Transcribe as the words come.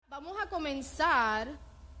Vamos a comenzar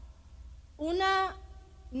una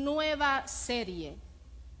nueva serie.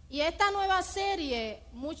 Y esta nueva serie,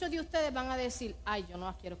 muchos de ustedes van a decir, ay, yo no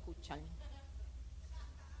la quiero escuchar.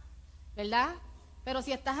 ¿Verdad? Pero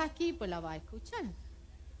si estás aquí, pues la vas a escuchar.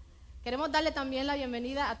 Queremos darle también la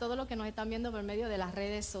bienvenida a todos los que nos están viendo por medio de las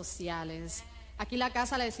redes sociales. Aquí en la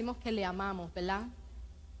casa le decimos que le amamos, ¿verdad?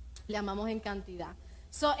 Le amamos en cantidad.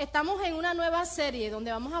 Estamos en una nueva serie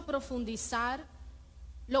donde vamos a profundizar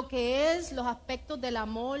lo que es los aspectos del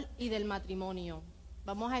amor y del matrimonio.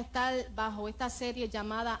 Vamos a estar bajo esta serie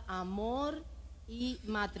llamada Amor y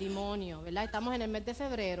Matrimonio, ¿verdad? Estamos en el mes de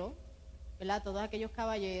febrero, ¿verdad? Todos aquellos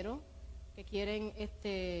caballeros que quieren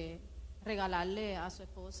regalarle a su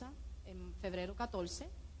esposa en febrero 14.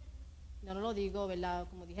 Yo no lo digo, ¿verdad?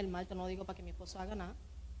 Como dije el martes, no lo digo para que mi esposo haga nada.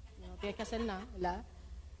 No tienes que hacer nada, ¿verdad?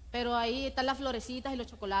 Pero ahí están las florecitas y los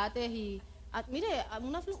chocolates y... mire,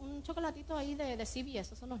 un chocolatito ahí de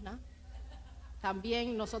CBS, eso no es nada.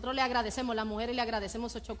 También nosotros le agradecemos, las mujeres le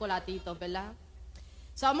agradecemos esos chocolatitos, ¿verdad?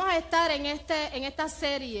 Vamos a estar en esta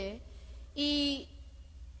serie y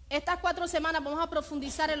estas 4 semanas vamos a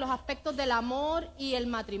profundizar en los aspectos del amor y el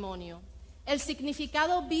matrimonio. El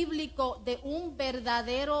significado bíblico de un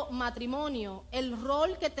verdadero matrimonio, el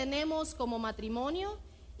rol que tenemos como matrimonio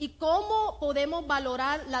y cómo podemos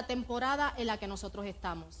valorar la temporada en la que nosotros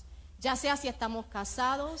estamos. Ya sea si estamos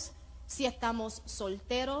casados, si estamos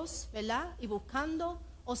solteros, ¿verdad? Y buscando,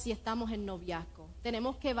 o si estamos en noviazgo.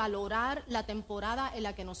 Tenemos que valorar la temporada en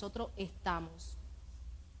la que nosotros estamos.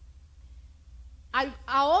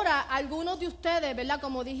 Ahora, algunos de ustedes, ¿verdad?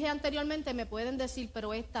 Como dije anteriormente, me pueden decir,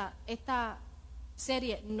 pero esta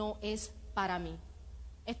serie no es para mí.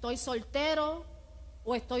 Estoy soltero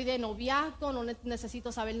o estoy de noviazgo, no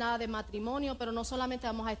necesito saber nada de matrimonio, pero no solamente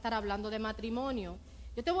vamos a estar hablando de matrimonio.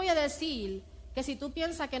 Yo te voy a decir que si tú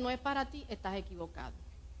piensas que no es para ti, estás equivocado.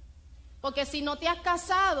 Porque si no te has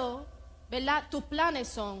casado, ¿verdad? Tus planes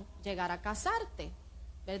son llegar a casarte,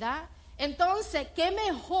 ¿verdad? Entonces, ¿qué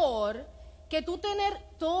mejor que tú tener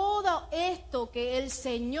todo esto que el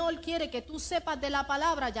Señor quiere que tú sepas de la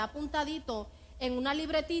palabra ya apuntadito en una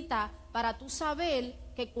libretita para tú saber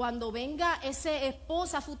que cuando venga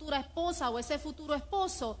esa futura esposa o ese futuro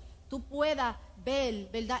esposo, tú puedas ver,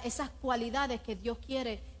 ¿verdad? Esas cualidades que Dios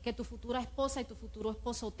quiere que tu futura esposa y tu futuro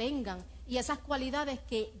esposo tengan y esas cualidades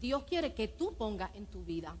que Dios quiere que tú pongas en tu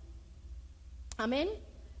vida. Amén.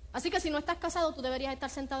 Así que si no estás casado, tú deberías estar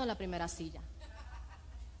sentado en la primera silla.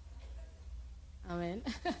 Amén.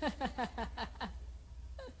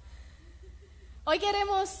 Hoy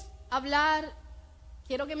queremos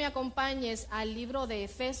quiero que me acompañes al libro de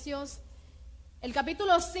Efesios, el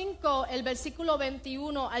capítulo 5, el versículo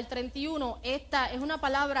 21 al 31. Esta es una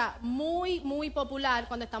palabra muy, muy popular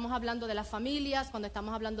cuando estamos hablando de las familias, cuando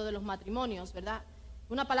estamos hablando de los matrimonios, ¿verdad?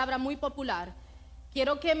 Una palabra muy popular.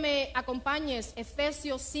 Quiero que me acompañes,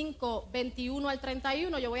 Efesios 5, 21 al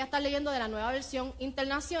 31. Yo voy a estar leyendo de la Nueva Versión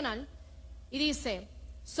Internacional. Y dice,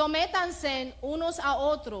 sométanse unos a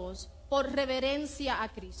otros por reverencia a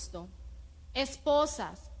Cristo.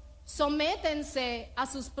 Esposas, sométense a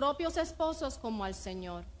sus propios esposos como al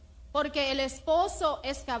Señor, porque el esposo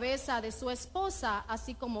es cabeza de su esposa,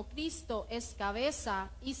 así como Cristo es cabeza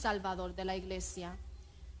y salvador de la iglesia,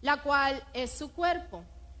 la cual es su cuerpo.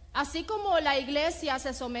 Así como la iglesia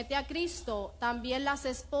se somete a Cristo, también las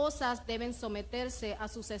esposas deben someterse a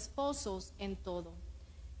sus esposos en todo.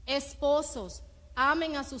 Esposos,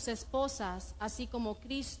 amen a sus esposas, así como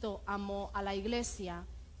Cristo amó a la iglesia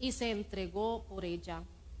y se entregó por ella,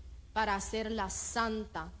 para hacerla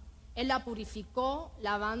santa. Él la purificó,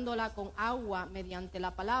 lavándola con agua mediante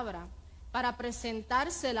la palabra, para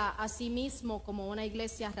presentársela a sí mismo como una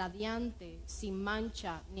iglesia radiante, sin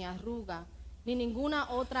mancha, ni arruga, ni ninguna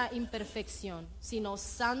otra imperfección, sino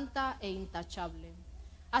santa e intachable.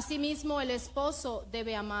 Asimismo, el esposo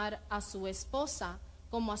debe amar a su esposa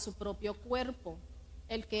como a su propio cuerpo.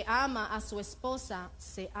 El que ama a su esposa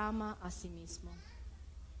se ama a sí mismo.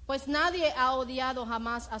 Pues nadie ha odiado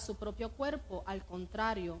jamás a su propio cuerpo, al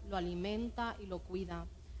contrario, lo alimenta y lo cuida,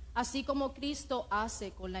 así como Cristo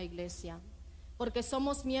hace con la iglesia, porque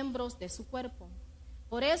somos miembros de su cuerpo.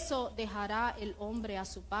 Por eso dejará el hombre a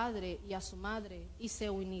su padre y a su madre, y se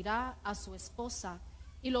unirá a su esposa,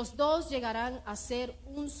 y los dos llegarán a ser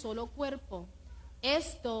un solo cuerpo.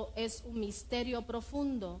 Esto es un misterio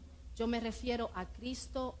profundo. Yo me refiero a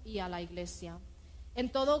Cristo y a la iglesia. En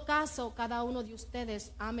todo caso, cada uno de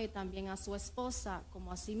ustedes ame también a su esposa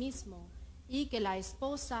como a sí mismo, y que la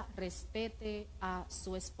esposa respete a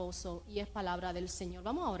su esposo. Y es palabra del Señor.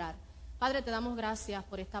 Vamos a orar. Padre, te damos gracias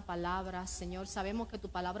por esta palabra, Señor. Sabemos que tu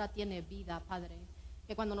palabra tiene vida, Padre.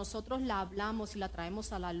 que cuando nosotros la hablamos y la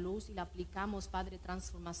traemos a la luz y la aplicamos, Padre,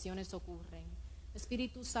 transformaciones ocurren.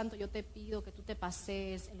 Espíritu Santo, yo te pido que tú te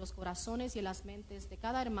pasees en los corazones y en las mentes de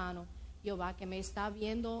cada hermano, Jehová, que me está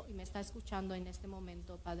viendo y me está escuchando en este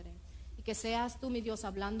momento, Padre. Y que seas tú, mi Dios,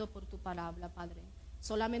 hablando por tu palabra, Padre.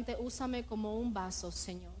 Solamente úsame como un vaso,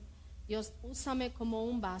 Señor. Dios, úsame como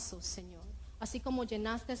un vaso, Señor. Así como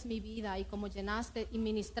llenaste mi vida y como llenaste y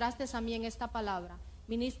ministraste a mí en esta palabra,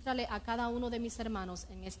 ministrale a cada uno de mis hermanos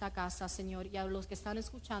en esta casa, Señor, y a los que están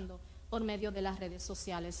escuchando por medio de las redes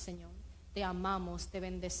sociales, Señor. Te amamos, te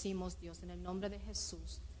bendecimos, Dios, en el nombre de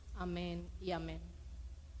Jesús. Amén y amén.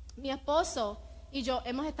 Mi esposo y yo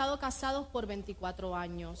hemos estado casados por 24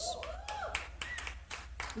 años.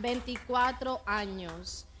 24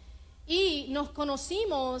 años. Y nos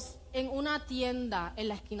conocimos en una tienda en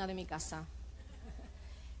la esquina de mi casa.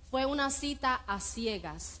 Fue una cita a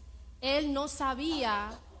ciegas. Él no sabía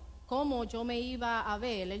cómo yo me iba a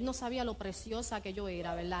ver. Él no sabía lo preciosa que yo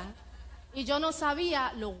era, ¿verdad? Y yo no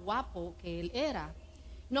sabía lo guapo que él era.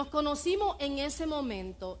 Nos conocimos en ese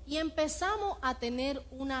momento y empezamos a tener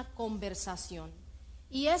una conversación.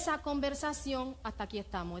 Y esa conversación, hasta aquí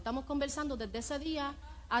estamos. Estamos conversando desde ese día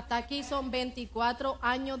hasta aquí, son 24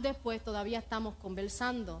 años después, todavía estamos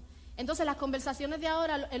conversando. Entonces las conversaciones de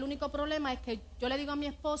ahora, el único problema es que yo le digo a mi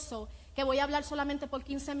esposo que voy a hablar solamente por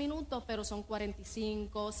 15 minutos, pero son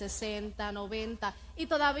 45, 60, 90 y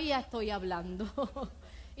todavía estoy hablando.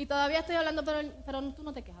 Y todavía estoy hablando, pero tú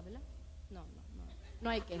no te quejas, ¿verdad? No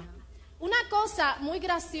hay queja. Una cosa muy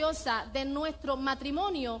graciosa de nuestro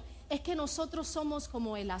matrimonio es que nosotros somos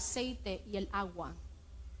como el aceite y el agua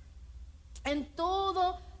en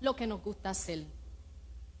todo lo que nos gusta hacer.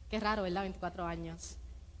 Qué raro, ¿verdad? 24 años,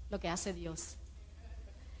 lo que hace Dios.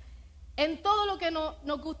 En todo lo que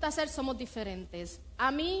nos gusta hacer somos diferentes. A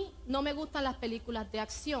mí no me gustan las películas de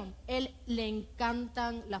acción. Él le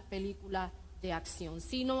encantan las películas de acción.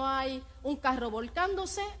 Si no hay un carro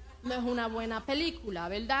volcándose, no es una buena película,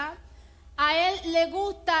 ¿verdad? A él le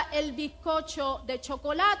gusta el bizcocho de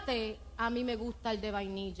chocolate, a mí me gusta el de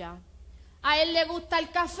vainilla. A él le gusta el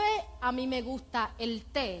café, a mí me gusta el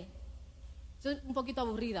té. Soy un poquito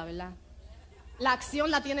aburrida, ¿verdad? La acción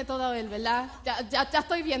la tiene toda él, ¿verdad? Ya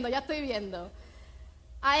estoy viendo.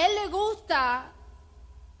 A él le gusta,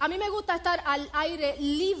 a mí me gusta estar al aire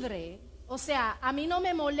libre. O sea, a mí no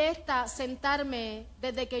me molesta sentarme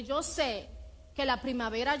desde que yo sé que la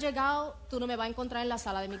primavera ha llegado, tú no me vas a encontrar en la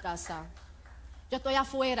sala de mi casa. Yo estoy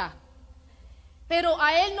afuera. Pero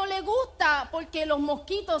a él no le gusta porque los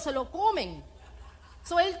mosquitos se lo comen.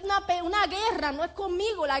 Eso es una guerra, no es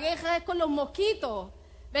conmigo, la guerra es con los mosquitos,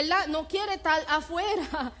 ¿verdad? No quiere estar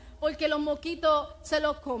afuera porque los mosquitos se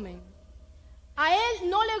los comen. A él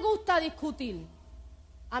no le gusta discutir,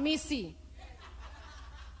 a mí sí.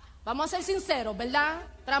 Vamos a ser sinceros, ¿verdad?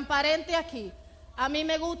 Transparente aquí. A mí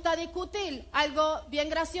me gusta discutir. Algo bien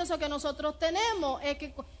gracioso que nosotros tenemos es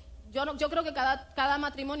que yo creo que cada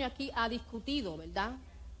matrimonio aquí ha discutido, ¿verdad?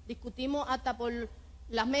 Discutimos hasta por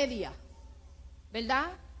las medias,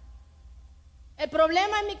 ¿verdad? El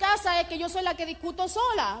problema en mi casa es que yo soy la que discuto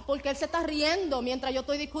sola, porque él se está riendo mientras yo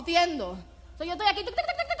estoy discutiendo. Entonces yo estoy aquí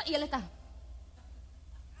y él está.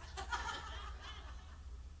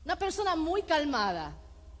 Una persona muy calmada,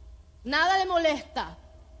 nada le molesta.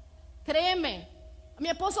 Créeme, a mi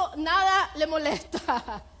esposo nada le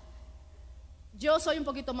molesta. Yo soy un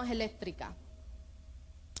poquito más eléctrica.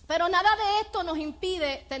 Pero nada de esto nos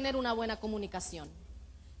impide tener una buena comunicación.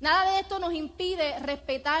 Nada de esto nos impide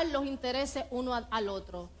respetar los intereses uno al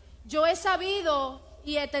otro. Yo he sabido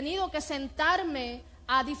y he tenido que sentarme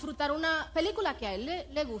a disfrutar una película que a él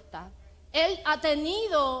le gusta. Él ha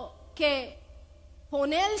tenido que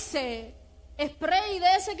ponerse spray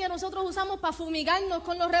de ese que nosotros usamos para fumigarnos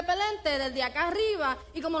con los repelentes desde acá arriba.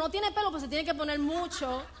 Y como no tiene pelo, pues se tiene que poner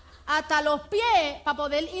mucho hasta los pies para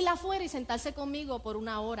poder ir afuera y sentarse conmigo por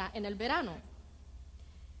una hora en el verano.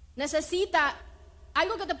 Necesita,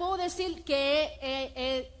 algo que te puedo decir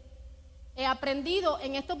que he aprendido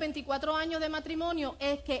en estos 24 años de matrimonio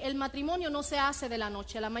es que el matrimonio no se hace de la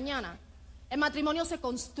noche a la mañana. El matrimonio se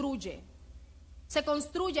construye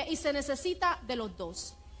y se necesita de los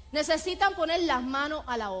dos. Necesitan poner las manos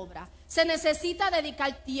a la obra. Se necesita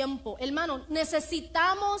dedicar tiempo. Hermano,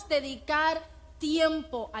 necesitamos dedicar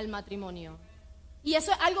tiempo al matrimonio. Y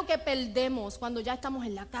eso es algo que perdemos cuando ya estamos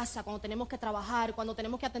en la casa, cuando tenemos que trabajar, cuando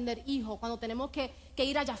tenemos que atender hijos, cuando tenemos que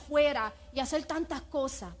ir allá afuera y hacer tantas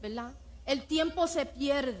cosas, ¿verdad? El tiempo se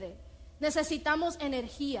pierde. Necesitamos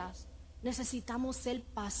energías. Necesitamos ser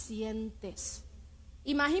pacientes.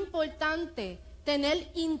 Y más importante,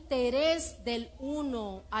 tener interés del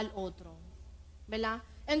uno al otro, ¿verdad?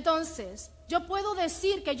 Entonces, yo puedo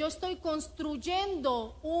decir que yo estoy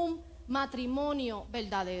construyendo un matrimonio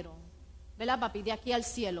verdadero. ¿Verdad, papi? De aquí al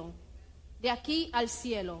cielo. De aquí al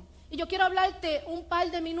cielo. Y yo quiero hablarte un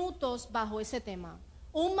par de minutos bajo ese tema.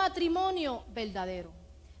 Un matrimonio verdadero.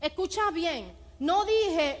 Escucha bien, no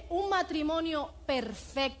dije un matrimonio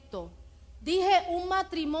perfecto. Dije un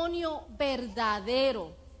matrimonio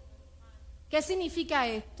verdadero. ¿Qué significa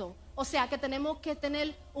esto? O sea, que tenemos que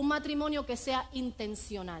tener un matrimonio que sea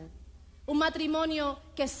intencional. Un matrimonio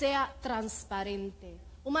que sea transparente.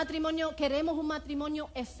 Queremos un matrimonio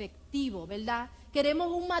efectivo, ¿verdad? Queremos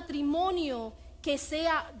un matrimonio que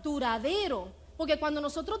sea duradero. Porque cuando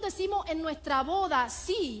nosotros decimos en nuestra boda,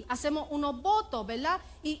 sí, hacemos unos votos, ¿verdad?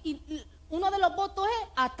 Y uno de los votos es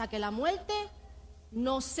hasta que la muerte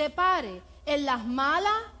nos separe. En las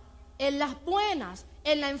malas, en las buenas,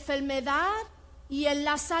 en la enfermedad y en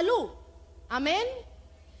la salud. Amén.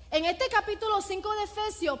 En este capítulo 5 de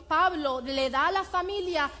Efesios, Pablo le da a la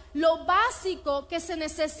familia lo básico que se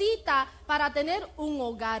necesita para tener un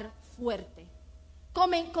hogar fuerte.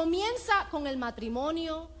 Comienza con el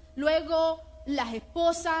matrimonio, luego las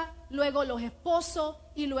esposas, luego los esposos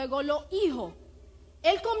y luego los hijos.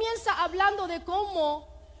 Él comienza hablando de cómo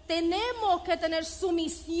tenemos que tener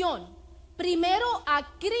sumisión, primero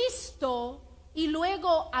a Cristo y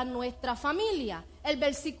luego a nuestra familia. El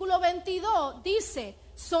versículo 22 dice: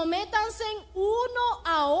 sométanse uno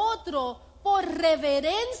a otro por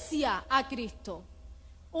reverencia a Cristo.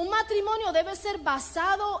 Un matrimonio debe ser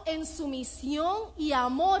basado en sumisión y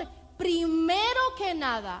amor, primero que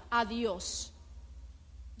nada a Dios.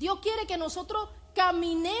 Dios quiere que nosotros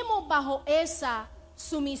caminemos bajo esa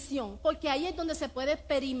sumisión, porque ahí es donde se puede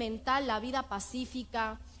experimentar la vida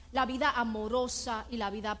pacífica, la vida amorosa y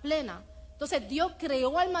la vida plena. Entonces Dios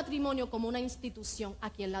creó al matrimonio como una institución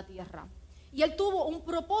aquí en la tierra. Y Él tuvo un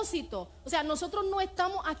propósito. O sea, nosotros no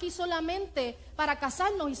estamos aquí solamente para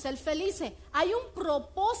casarnos y ser felices. Hay un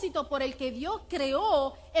propósito por el que Dios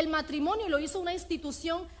creó el matrimonio y lo hizo una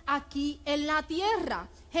institución aquí en la tierra.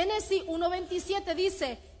 Génesis 1:27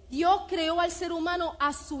 dice: Dios creó al ser humano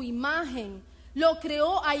a su imagen. Lo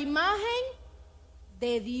creó a imagen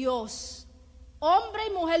de Dios. Hombre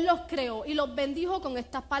y mujer los creó y los bendijo con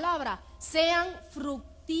estas palabras: sean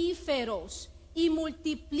fructíferos y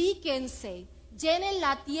multiplíquense, llenen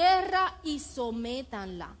la tierra y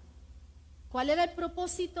sométanla. ¿Cuál era el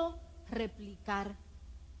propósito? Replicar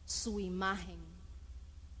su imagen,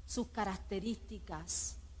 sus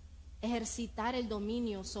características, ejercitar el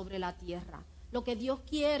dominio sobre la tierra. Lo que Dios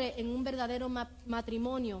quiere en un verdadero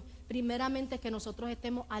matrimonio, primeramente es que nosotros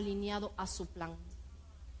estemos alineados a su plan.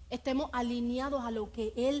 Estemos alineados a lo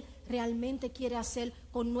que Él realmente quiere hacer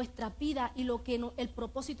con nuestra vida y el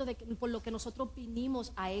propósito por lo que nosotros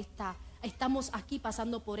vinimos estamos aquí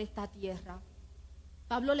pasando por esta tierra.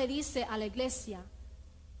 Pablo le dice a la iglesia,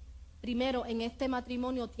 primero que en este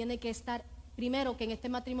matrimonio tiene que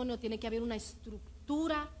haber una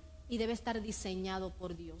estructura y debe estar diseñado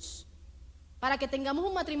por Dios. Para que tengamos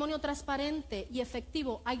un matrimonio transparente y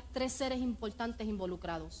efectivo, hay 3 seres importantes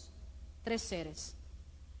involucrados. 3 seres.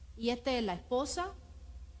 Y este es la esposa,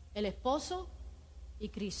 el esposo y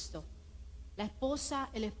Cristo. La esposa,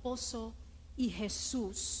 el esposo y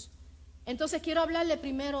Jesús. Entonces quiero hablarle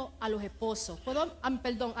primero a los esposos.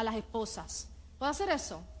 A las esposas. ¿Puedo hacer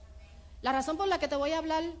eso? La razón por la que te voy a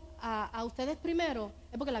hablar a ustedes primero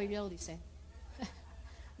es porque la Biblia lo dice.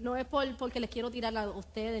 No es porque les quiero tirar a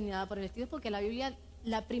ustedes ni nada por el estilo, es porque la Biblia,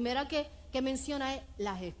 la primera que menciona es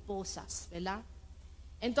las esposas, ¿verdad?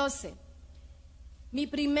 Entonces, mi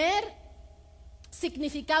primer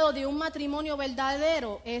significado de un matrimonio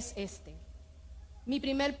verdadero es este. Mi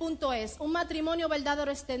primer punto es: un matrimonio verdadero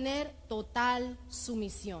es tener total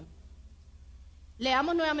sumisión.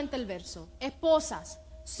 Leamos nuevamente el verso. Esposas,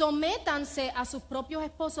 sométanse a sus propios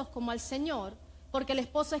esposos como al Señor, porque el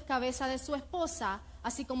esposo es cabeza de su esposa,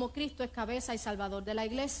 así como Cristo es cabeza y salvador de la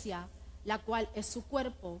iglesia, la cual es su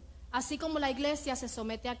cuerpo. Así como la iglesia se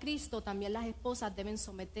somete a Cristo, también las esposas deben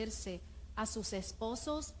someterse a sus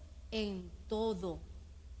esposos en todo.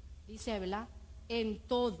 Dice, ¿verdad? En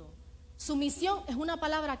todo. Sumisión es una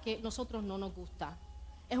palabra que a nosotros no nos gusta.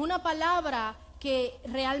 Es una palabra que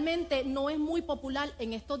realmente no es muy popular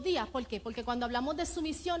en estos días. ¿Por qué? Porque cuando hablamos de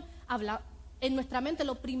sumisión, en nuestra mente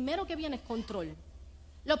lo primero que viene es control.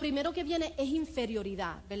 Lo primero que viene es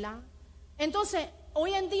inferioridad, ¿verdad? Entonces,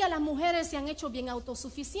 hoy en día las mujeres se han hecho bien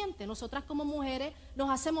autosuficientes. Nosotras como mujeres nos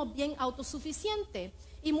hacemos bien autosuficientes.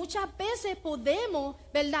 Y muchas veces podemos,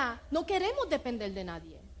 ¿verdad? No queremos depender de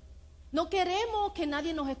nadie. No queremos que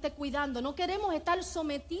nadie nos esté cuidando. No queremos estar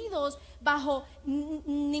sometidos bajo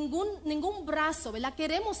ningún brazo, ¿verdad?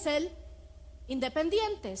 Queremos ser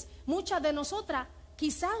independientes. Muchas de nosotras,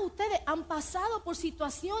 quizás ustedes han pasado por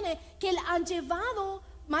situaciones que la han llevado,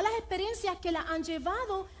 malas experiencias que la han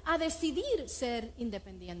llevado a decidir ser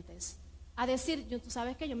independientes. A decir, tú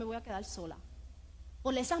sabes que yo me voy a quedar sola.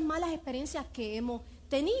 Por esas malas experiencias que hemos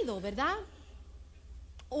tenido, ¿verdad?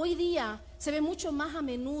 Hoy día se ve mucho más a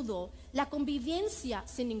menudo la convivencia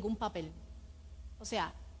sin ningún papel. O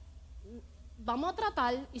sea, vamos a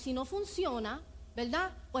tratar y si no funciona,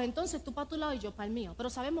 ¿verdad? Pues entonces tú para tu lado y yo para el mío. Pero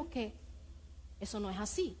sabemos que eso no es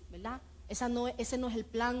así, ¿verdad? Ese no es el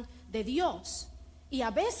plan de Dios. Y a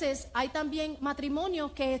veces hay también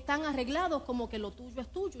matrimonios que están arreglados como que lo tuyo es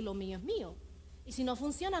tuyo y lo mío es mío. Y si no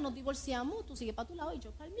funciona, nos divorciamos, tú sigues para tu lado y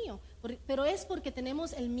yo para el mío. Pero es porque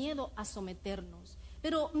tenemos el miedo a someternos.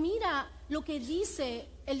 Pero mira lo que dice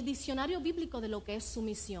el diccionario bíblico de lo que es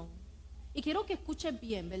sumisión. Y quiero que escuchen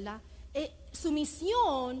bien, ¿verdad?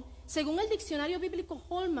 Sumisión, según el diccionario bíblico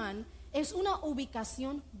Holman, es una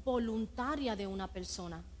ubicación voluntaria de una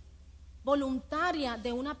persona. Voluntaria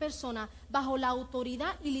de una persona bajo la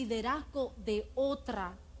autoridad y liderazgo de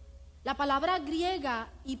otra. La palabra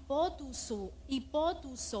griega hipotuso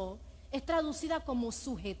es traducida como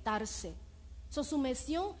sujetarse.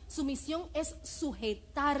 Sumisión es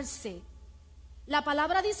sujetarse. La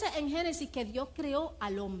palabra dice en Génesis que Dios creó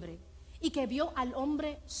al hombre y que vio al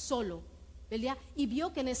hombre solo, ¿verdad? Y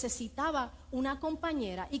vio que necesitaba una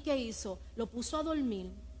compañera. ¿Y qué hizo? Lo puso a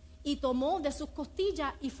dormir y tomó de sus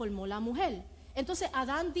costillas y formó la mujer. Entonces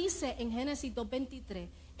Adán dice en Génesis 2:23,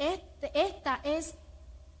 esta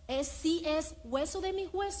es hueso de mi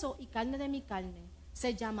hueso y carne de mi carne.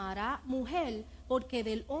 Se llamará mujer porque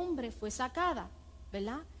del hombre fue sacada,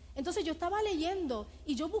 ¿verdad? Entonces yo estaba leyendo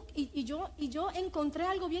y yo encontré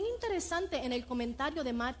algo bien interesante en el comentario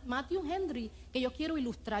de Matthew Henry que yo quiero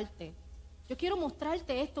ilustrarte. Yo quiero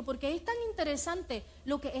mostrarte esto porque es tan interesante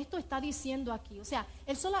lo que esto está diciendo aquí. O sea,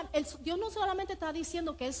 Dios no solamente está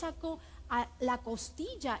diciendo que Él sacó a la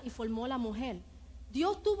costilla y formó la mujer.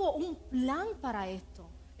 Dios tuvo un plan para esto.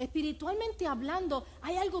 Espiritualmente hablando,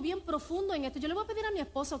 hay algo bien profundo en esto. Yo le voy a pedir a mi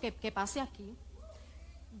esposo que pase aquí.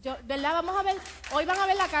 ¿Verdad? Vamos a ver, hoy van a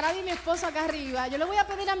ver la cara de mi esposo acá arriba. Yo le voy a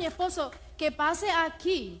pedir a mi esposo que pase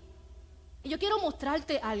aquí. Y yo quiero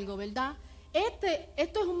mostrarte algo, ¿verdad? Esto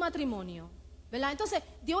es un matrimonio, ¿verdad? Entonces,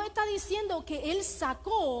 Dios está diciendo que Él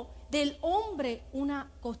sacó del hombre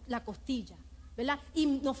la costilla, ¿verdad? Y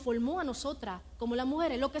nos formó a nosotras como las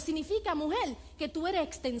mujeres. Lo que significa, mujer, que tú eres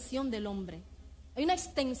extensión del hombre. Hay una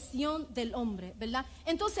extensión del hombre, ¿verdad?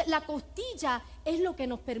 Entonces, la costilla es lo que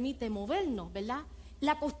nos permite movernos, ¿verdad?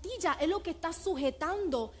 La costilla es lo que está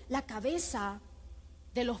sujetando la cabeza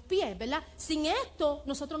de los pies, ¿verdad? Sin esto,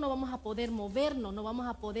 nosotros no vamos a poder movernos, no vamos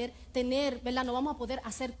a poder tener, ¿verdad? No vamos a poder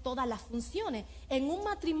hacer todas las funciones. En un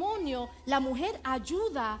matrimonio, la mujer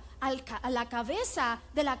ayuda a la cabeza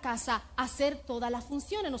de la casa a hacer todas las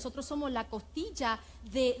funciones. Nosotros somos la costilla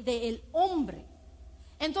del hombre.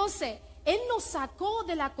 Entonces, Él nos sacó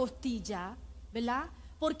de la costilla, ¿verdad?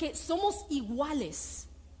 Porque somos iguales.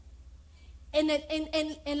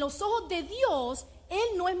 En los ojos de Dios,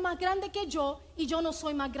 Él no es más grande que yo y yo no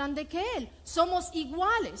soy más grande que Él. Somos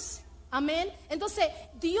iguales. Amén. Entonces,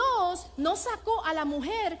 Dios no sacó a la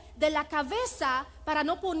mujer de la cabeza para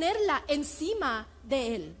no ponerla encima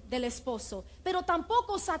de él, del esposo. Pero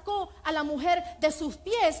tampoco sacó a la mujer de sus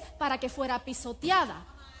pies para que fuera pisoteada.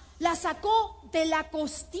 La sacó de la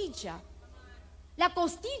costilla. La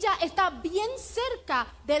costilla está bien cerca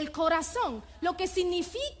del corazón, lo que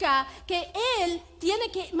significa que Él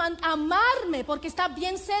tiene que amarme porque está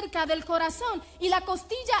bien cerca del corazón. Y la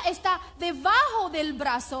costilla está debajo del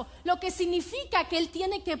brazo, lo que significa que Él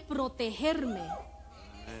tiene que protegerme.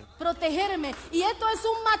 Protegerme. Y esto es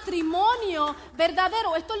un matrimonio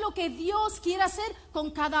verdadero. Esto es lo que Dios quiere hacer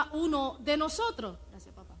con cada uno de nosotros.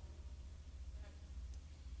 Gracias, papá.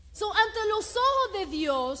 Ante los ojos de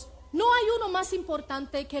Dios, no hay uno más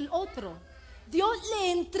importante que el otro. Dios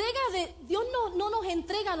no nos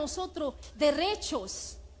entrega a nosotros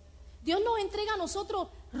derechos. Dios nos entrega a nosotros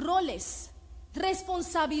roles,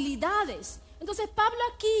 responsabilidades. Entonces Pablo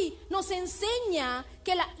aquí nos enseña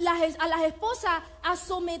que a las esposas a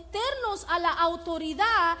someternos a la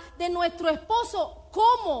autoridad de nuestro esposo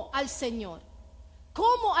como al Señor.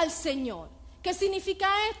 Como al Señor. ¿Qué significa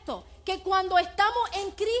esto? Que cuando estamos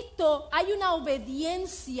en Cristo hay una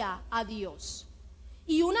obediencia a Dios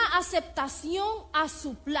y una aceptación a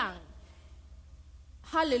su plan.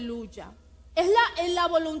 Aleluya. En la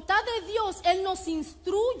voluntad de Dios, Él nos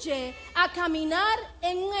instruye a caminar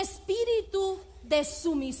en un espíritu de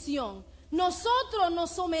sumisión. Nosotros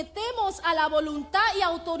nos sometemos a la voluntad y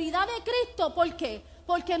autoridad de Cristo. ¿Por qué?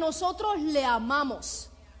 Porque nosotros le amamos.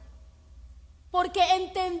 porque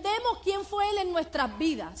entendemos quién fue Él en nuestras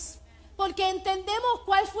vidas, porque entendemos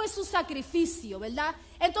cuál fue su sacrificio, ¿verdad?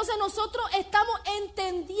 Entonces nosotros estamos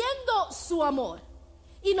entendiendo su amor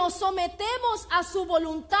y nos sometemos a su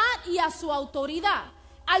voluntad y a su autoridad.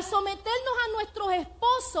 Al someternos a nuestros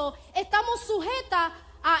esposos, estamos sujetas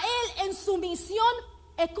a Él en sumisión,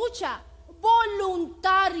 escucha,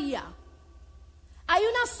 voluntaria. Hay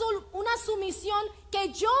una sumisión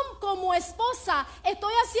que yo como esposa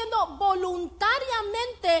estoy haciendo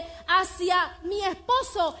voluntariamente hacia mi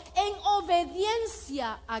esposo en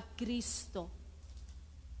obediencia a Cristo.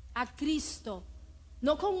 A Cristo,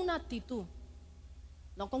 no con una actitud,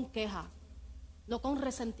 no con queja, no con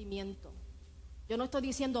resentimiento. Yo no estoy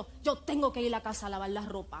diciendo, yo tengo que ir a la casa a lavar la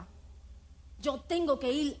ropa. Yo tengo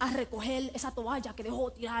que ir a recoger esa toalla que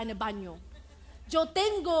dejó tirada en el baño. Yo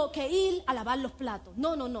tengo que ir a lavar los platos.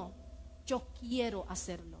 No, no, no. Yo quiero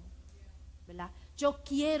hacerlo, ¿verdad? Yo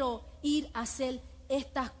quiero ir a hacer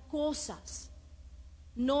estas cosas.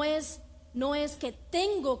 No es que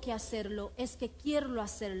tengo que hacerlo, es que quiero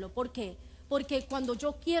hacerlo. ¿Por qué? Porque cuando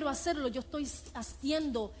yo quiero hacerlo, yo estoy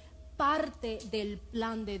haciendo parte del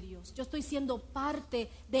plan de Dios. Yo estoy siendo parte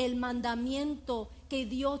del mandamiento que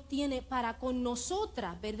Dios tiene para con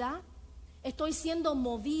nosotras, ¿verdad? Estoy siendo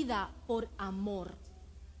movida por amor.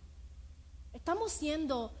 Estamos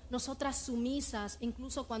siendo nosotras sumisas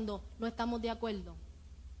incluso cuando no estamos de acuerdo.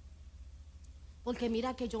 Porque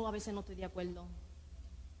mira que yo a veces no estoy de acuerdo.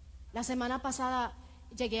 La semana pasada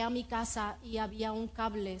llegué a mi casa y había un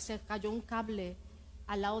cable, se cayó un cable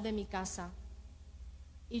al lado de mi casa.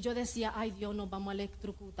 Y yo decía, ay Dios, nos vamos a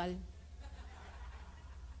electrocutar.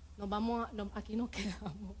 Aquí nos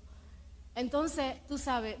quedamos. Entonces, tú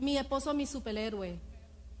sabes, mi esposo es mi superhéroe,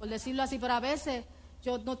 por decirlo así, pero a veces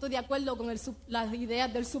yo no estoy de acuerdo con las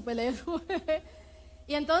ideas del superhéroe.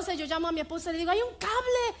 Y entonces yo llamo a mi esposo y le digo, hay un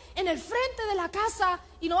cable en el frente de la casa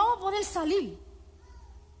y no vamos a poder salir.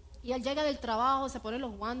 Y él llega del trabajo, se pone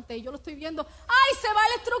los guantes y yo lo estoy viendo, ¡ay, se va a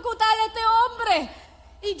electrocutar este hombre!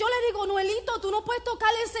 Y yo le digo, Noelito, tú no puedes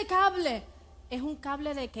tocar ese cable. Es un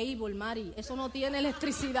cable de cable, Mari, eso no tiene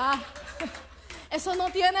electricidad. Eso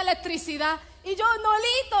no tiene electricidad. Y yo,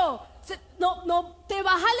 Noelito, no, te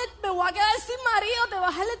vas me voy a quedar sin marido, te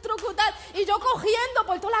vas a electrocutar. Y yo cogiendo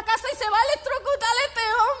por toda la casa y se va a electrocutar este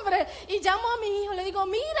hombre. Y llamo a mi hijo, le digo,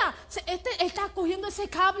 mira, él está cogiendo ese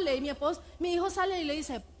cable. Y mi hijo sale y le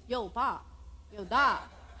dice, yo, dad.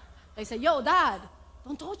 Le dice, yo, dad,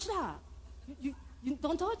 don't touch that. You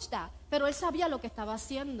don't touch that. Pero él sabía lo que estaba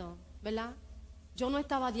haciendo, ¿verdad? Yo no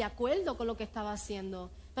estaba de acuerdo con lo que estaba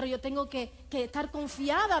haciendo, pero yo tengo que estar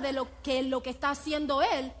confiada de lo que está haciendo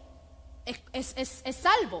él es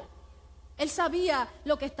salvo. Él sabía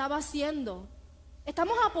lo que estaba haciendo.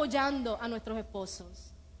 Estamos apoyando a nuestros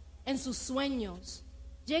esposos en sus sueños.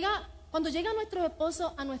 Cuando llega nuestro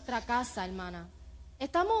esposo a nuestra casa, hermana,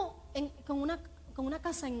 estamos con una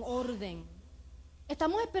casa en orden.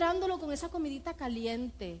 Estamos esperándolo con esa comidita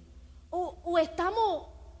caliente. O estamos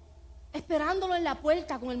esperándolo en la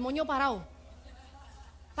puerta con el moño parado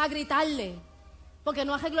para gritarle porque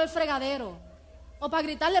no arregló el fregadero, o para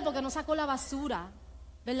gritarle porque no sacó la basura,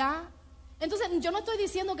 ¿verdad? Entonces yo no estoy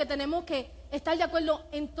diciendo que tenemos que estar de acuerdo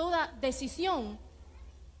en toda decisión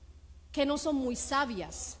que no son muy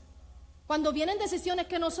sabias. Cuando vienen decisiones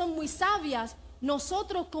que no son muy sabias,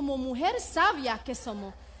 nosotros como mujer sabias que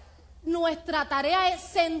somos, nuestra tarea es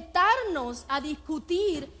sentarnos a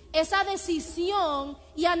discutir esa decisión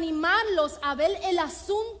y animarlos a ver el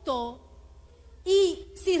asunto y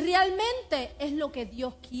si realmente es lo que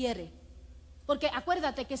Dios quiere. Porque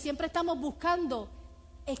acuérdate que siempre estamos buscando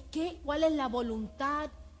cuál es la voluntad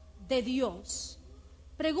de Dios.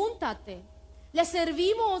 Pregúntate, ¿le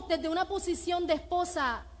servimos desde una posición de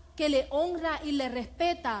esposa que le honra y le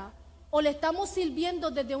respeta, o le estamos sirviendo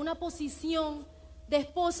desde una posición de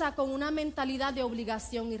esposa con una mentalidad de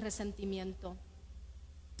obligación y resentimiento?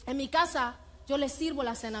 En mi casa yo le sirvo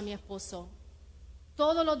la cena a mi esposo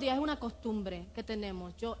todos los días, es una costumbre que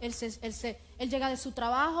tenemos. Él llega de su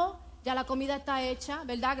trabajo, ya la comida está hecha,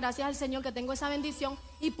 ¿verdad? Gracias al Señor que tengo esa bendición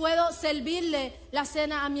y puedo servirle la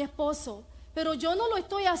cena a mi esposo. Pero yo no lo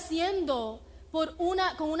estoy haciendo con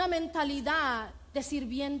una mentalidad de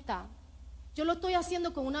sirvienta. Yo lo estoy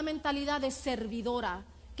haciendo con una mentalidad de servidora,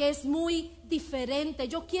 que es muy diferente.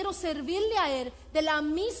 Yo quiero servirle a Él de la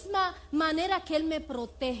misma manera que Él me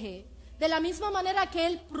protege, de la misma manera que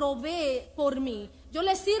Él provee por mí. Yo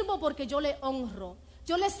le sirvo porque yo le honro.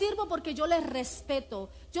 Yo le sirvo porque yo le respeto.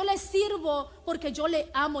 Yo le sirvo porque yo le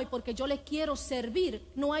amo y porque yo le quiero servir.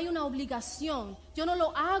 No hay una obligación. Yo no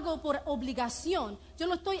lo hago por obligación. Yo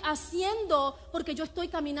lo estoy haciendo porque yo estoy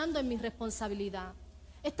caminando en mi responsabilidad.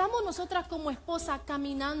 Estamos nosotras como esposas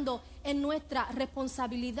caminando en nuestra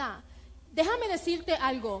responsabilidad. Déjame decirte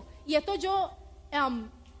algo, y esto yo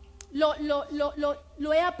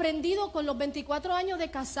lo he aprendido con los 24 años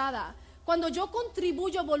de casada. Cuando yo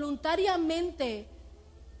contribuyo voluntariamente,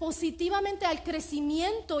 positivamente al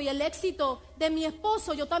crecimiento y el éxito de mi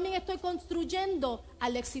esposo, yo también estoy construyendo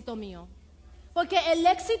al éxito mío. Porque el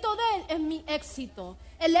éxito de él es mi éxito.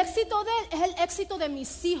 El éxito de él es el éxito de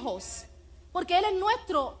mis hijos. Porque él es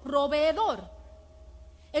nuestro proveedor.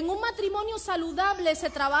 En un matrimonio saludable se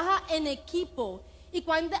trabaja en equipo. Y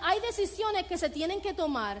cuando hay decisiones que se tienen que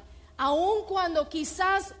tomar, aun cuando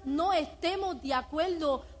quizás no estemos de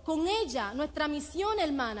acuerdo con ella, nuestra misión,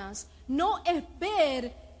 hermanas, no es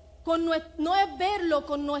verlo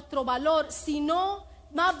con nuestro valor, sino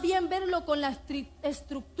más bien verlo con la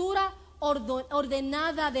estructura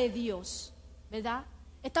ordenada de Dios, ¿verdad?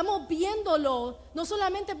 Estamos viéndolo no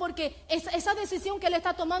solamente porque esa decisión que Él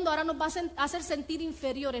está tomando ahora nos va a hacer sentir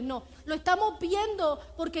inferiores, no, lo estamos viendo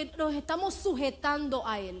porque nos estamos sujetando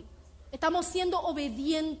a Él, estamos siendo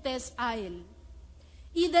obedientes a Él.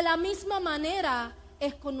 Y de la misma manera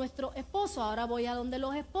es con nuestro esposo. Ahora voy a donde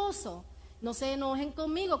los esposos. No se enojen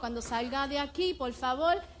conmigo cuando salga de aquí, por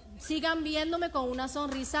favor. Sigan viéndome con una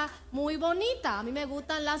sonrisa muy bonita. A mí me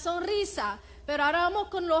gustan las sonrisas. Pero ahora vamos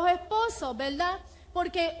con los esposos, ¿verdad?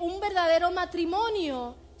 Porque un verdadero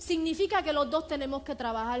matrimonio significa que los dos tenemos que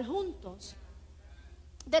trabajar juntos.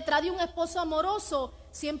 Detrás de un esposo amoroso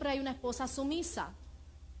siempre hay una esposa sumisa.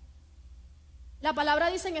 La palabra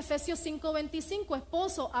dice en Efesios 5:25,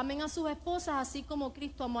 esposos, amen a sus esposas así como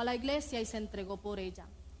Cristo amó a la iglesia y se entregó por ella.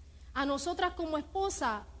 A nosotras como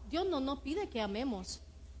esposas, Dios no nos pide que amemos.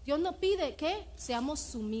 Dios nos pide que seamos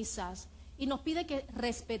sumisas y nos pide que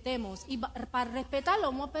respetemos. Y para respetar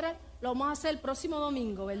lo vamos a hacer el próximo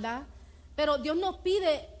domingo, ¿verdad? Pero Dios nos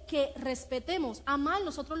pide que respetemos. Amar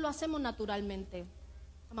nosotros lo hacemos naturalmente.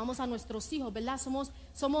 Amamos a nuestros hijos, ¿verdad?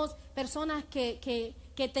 Somos personas que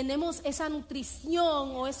tenemos esa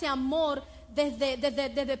nutrición o ese amor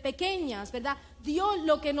desde pequeñas, ¿verdad? Dios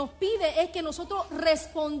lo que nos pide es que nosotros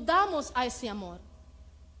respondamos a ese amor.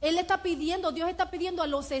 Dios está pidiendo a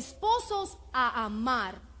los esposos a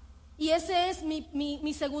amar. Y ese es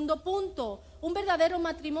mi segundo punto. Un verdadero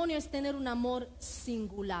matrimonio es tener un amor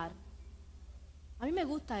singular. A mí me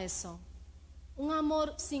gusta eso. Un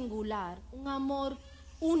amor singular, un amor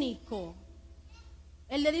único.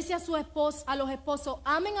 Él le dice a los esposos,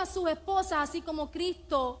 amen a sus esposas así como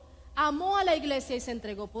Cristo amó a la iglesia y se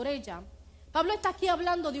entregó por ella. Pablo está aquí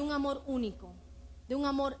hablando de un amor único, de un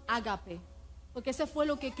amor ágape, porque ese fue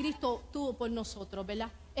lo que Cristo tuvo por nosotros,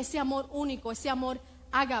 ¿verdad? Ese amor único, ese amor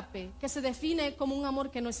ágape, que se define como un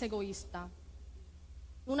amor que no es egoísta,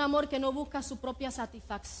 un amor que no busca su propia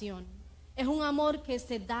satisfacción. Es un amor que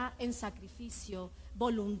se da en sacrificio,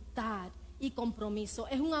 voluntad y compromiso.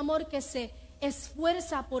 Es un amor que se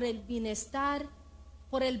esfuerza por el bienestar,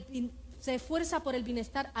 se esfuerza por el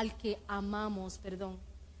bienestar al que amamos, perdón.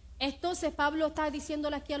 Entonces Pablo está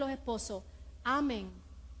diciéndole aquí a los esposos, amen,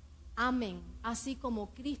 así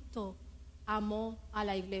como Cristo amó a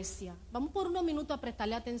la iglesia. Vamos por unos minutos a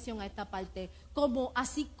prestarle atención a esta parte.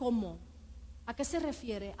 Así como. ¿A qué se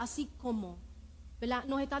refiere? Así como. ¿Verdad?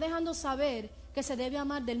 Nos está dejando saber que se debe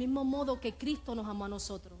amar del mismo modo que Cristo nos amó a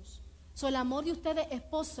nosotros. El amor de ustedes,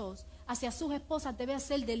 esposos, hacia sus esposas debe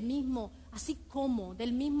ser del mismo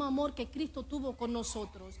amor que Cristo tuvo con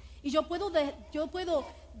nosotros. Y yo puedo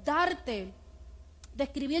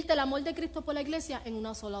describirte el amor de Cristo por la iglesia en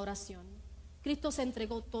una sola oración. Cristo se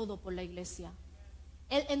entregó todo por la iglesia.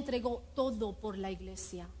 Él entregó todo por la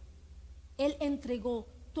iglesia. Él entregó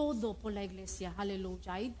todo por la iglesia.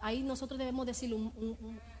 Aleluya. Ahí nosotros debemos decirle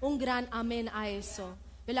un gran amén a eso,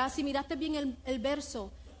 ¿verdad? Si miraste bien el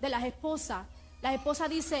verso de las esposas, la esposa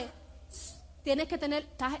dice, tienes que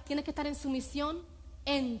estar en sumisión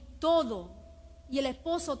en todo, y el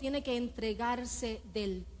esposo tiene que entregarse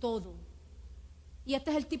del todo. Y este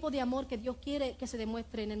es el tipo de amor que Dios quiere que se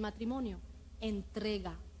demuestre en el matrimonio.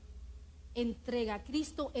 Entrega.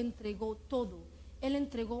 Cristo entregó todo. Él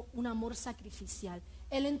entregó un amor sacrificial.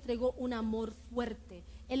 Él entregó un amor fuerte.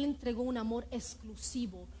 Él entregó un amor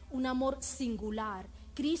exclusivo, un amor singular.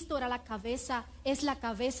 Cristo era es la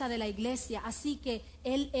cabeza de la iglesia, así que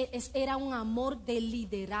Él era un amor de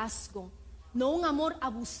liderazgo, no un amor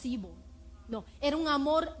abusivo, no, era un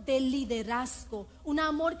amor de liderazgo, un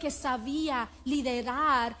amor que sabía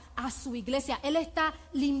liderar a su iglesia. Él está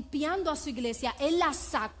limpiando a su iglesia, Él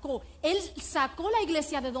sacó la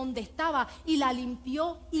iglesia de donde estaba y la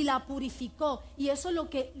limpió y la purificó. Y eso es lo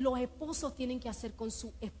que los esposos tienen que hacer con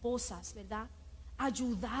sus esposas, ¿verdad?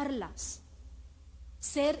 Ayudarlas.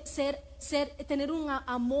 tener un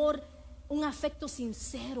amor, un afecto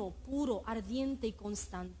sincero, puro, ardiente y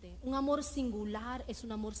constante. Un amor singular es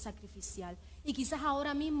un amor sacrificial. Y quizás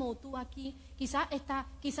ahora mismo tú aquí, quizás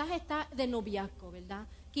está de noviazgo, ¿verdad?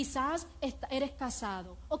 Quizás eres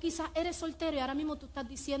casado o quizás eres soltero y ahora mismo tú estás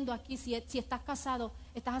diciendo aquí, si estás casado,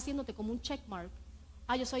 estás haciéndote como un check mark.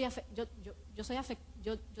 Yo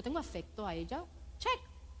tengo afecto a ella, check.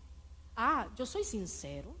 Yo soy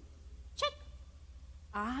sincero, check.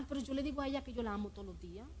 Pero yo le digo a ella que yo la amo todos los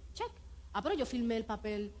días, check. Pero yo firmé el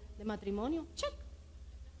papel de matrimonio, check.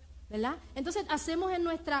 ¿Verdad? Entonces hacemos en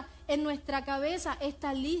nuestra cabeza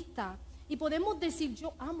esta lista y podemos decir,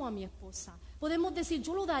 yo amo a mi esposa. Podemos decir,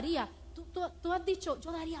 yo lo daría. Tú has dicho,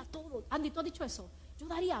 yo daría todo. Andy, ¿tú has dicho eso? Yo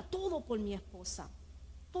daría todo por mi esposa.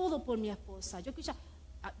 Todo por mi esposa. Yo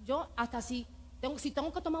hasta si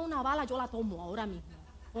tengo que tomar una bala, yo la tomo ahora mismo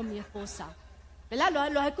por mi esposa. ¿Verdad?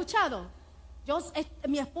 ¿Lo has escuchado?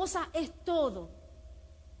 Mi esposa es todo.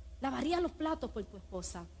 Lavaría los platos por tu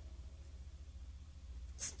esposa.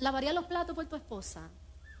 Lavaría los platos por tu esposa.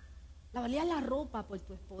 Lavaría la ropa por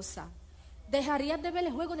tu esposa. Dejarías de ver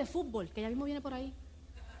el juego de fútbol, que ya mismo viene por ahí.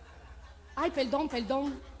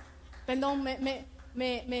 Perdón,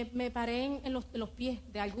 me paré en los pies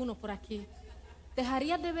de algunos por aquí.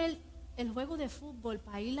 Dejarías de ver el juego de fútbol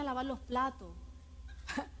para ir a lavar los platos.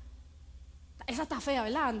 Esa está fea,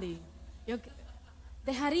 ¿verdad, Andy?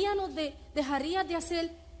 Dejarías de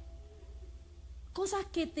hacer cosas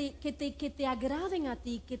que te agraden a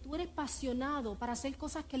ti, que tú eres apasionado para hacer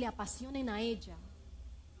cosas que le apasionen a ella,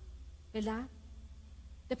 ¿verdad?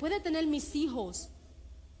 Después de tener mis hijos,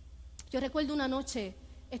 yo recuerdo una noche,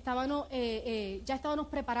 ya estábamos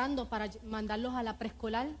preparando para mandarlos a la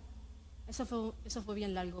preescolar. Eso fue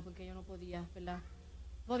bien largo porque yo no podía, ¿verdad?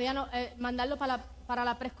 Mandarlos para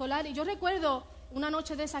la preescolar. Y yo recuerdo una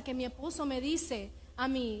noche de esa que mi esposo me dice a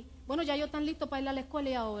mí, bueno, ya yo están listo para ir a la escuela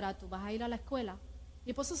y ahora tú vas a ir a la escuela.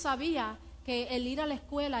 Mi esposo sabía que el ir a la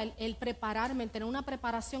escuela, el prepararme, el tener una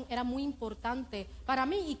preparación era muy importante para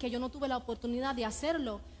mí y que yo no tuve la oportunidad de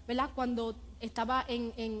hacerlo, ¿verdad? Cuando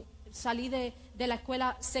salí de la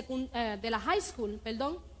escuela, de la high school,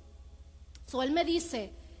 perdón. Él me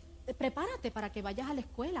dice, prepárate para que vayas a la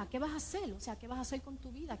escuela, ¿qué vas a hacer? O sea, ¿qué vas a hacer con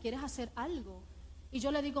tu vida? ¿Quieres hacer algo? Y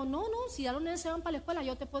yo le digo, no, si ya los nenes se van para la escuela,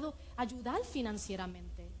 yo te puedo ayudar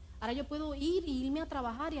financieramente. Ahora yo puedo irme a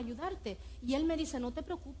trabajar y ayudarte. Y él me dice, no te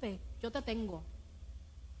preocupes, yo te tengo.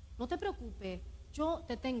 No te preocupes, yo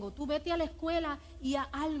te tengo. Tú vete a la escuela y haz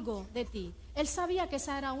algo de ti. Él sabía que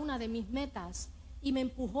esa era una de mis metas y me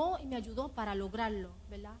empujó y me ayudó para lograrlo,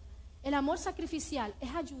 ¿verdad? El amor sacrificial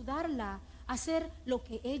es ayudarla a hacer lo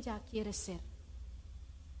que ella quiere ser.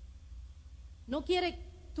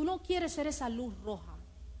 Tú no quieres ser esa luz roja.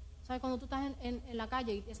 ¿Sabes? Cuando tú estás en la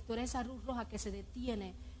calle y tú eres esa luz roja que se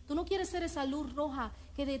detiene. Tú no quieres ser esa luz roja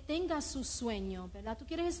que detenga su sueño, ¿verdad? Tú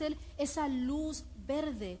quieres ser esa luz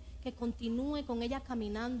verde que continúe con ella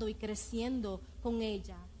caminando y creciendo con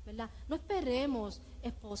ella, ¿verdad? No esperemos,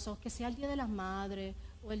 esposos, que sea el Día de las Madres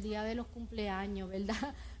o el día de los cumpleaños,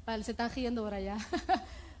 ¿verdad? Se están riendo por allá.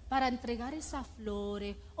 Para entregar esas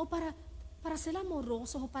flores o para ser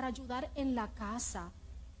amorosos o para ayudar en la casa,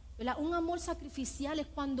 ¿verdad? Un amor sacrificial es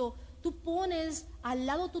cuando tú pones al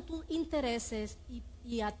lado tus intereses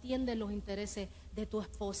y atiendes los intereses de tu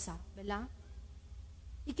esposa, ¿verdad?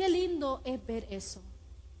 Y qué lindo es ver eso.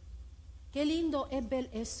 Qué lindo es ver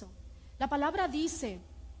eso. La palabra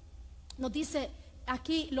nos dice,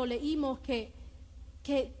 aquí lo leímos, que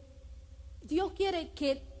Dios quiere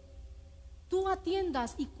que tú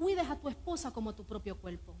atiendas y cuides a tu esposa como a tu propio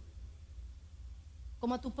cuerpo.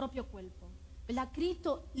 Como a tu propio cuerpo. ¿Verdad?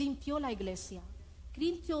 Cristo limpió la iglesia.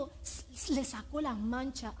 Cristo le sacó las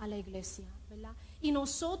manchas a la iglesia, ¿verdad? Y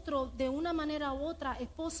nosotros, de una manera u otra,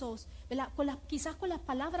 esposos, ¿verdad? Quizás con las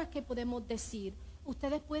palabras que podemos decir,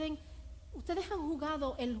 ustedes han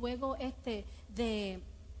jugado el juego de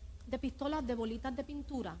pistolas de bolitas de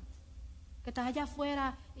pintura, que estás allá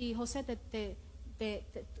afuera y José te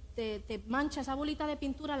mancha esa bolita de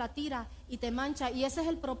pintura, la tira y te mancha, y ese es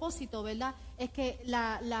el propósito, ¿verdad? Es que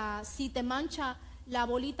si te mancha la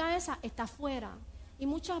bolita esa, está afuera. Y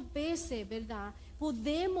muchas veces, ¿verdad?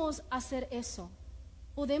 Podemos hacer eso.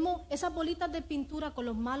 Esas bolitas de pintura con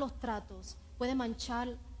los malos tratos puede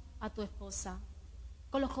manchar a tu esposa.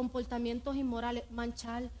 Con los comportamientos inmorales,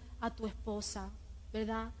 manchar a tu esposa,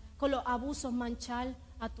 ¿verdad? Con los abusos, manchar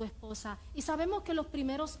a tu esposa. Y sabemos que los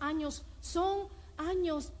primeros años son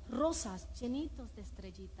años rosas, llenitos de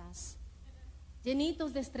estrellitas,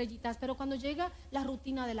 pero cuando llega la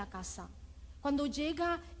rutina de la casa, cuando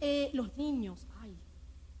llegan los niños,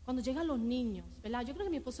 ¿verdad? Yo creo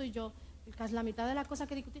que mi esposo y yo la mitad de las cosas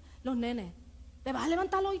que discutimos, los nenes, ¿te vas a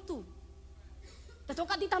levantar hoy tú? ¿Te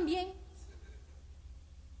toca a ti también?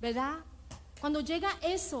 ¿Verdad? Cuando llega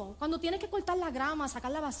eso, cuando tienes que cortar la grama,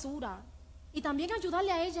 sacar la basura y también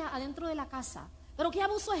ayudarle a ella adentro de la casa. Pero ¿qué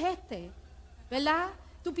abuso es este? ¿Verdad?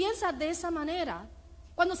 Tú piensas de esa manera.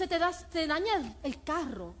 Cuando te daña el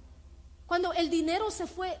carro, cuando el dinero se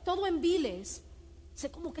fue todo en biles,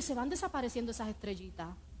 como que se van desapareciendo esas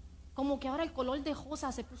estrellitas. Como que ahora el color de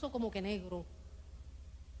rosa se puso como que negro.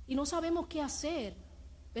 Y no sabemos qué hacer,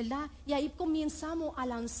 ¿verdad? Y ahí comenzamos a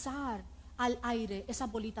lanzar al aire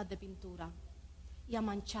esas bolitas de pintura y a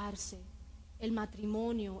mancharse el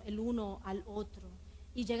matrimonio el uno al otro.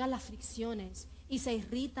 Y llegan las fricciones y se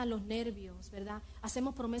irritan los nervios, ¿verdad?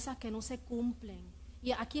 Hacemos promesas que no se cumplen.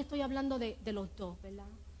 Y aquí estoy hablando de los dos, ¿verdad?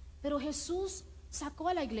 Pero Jesús sacó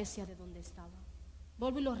a la iglesia de donde estaba.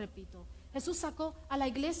 Vuelvo y lo repito. Jesús sacó a la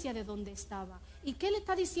iglesia de donde estaba. ¿Y qué le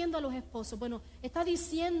está diciendo a los esposos? Bueno, está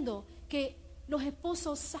diciendo que los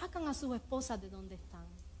esposos sacan a sus esposas de donde están.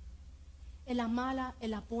 En las malas,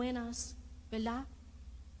 en las buenas, ¿verdad?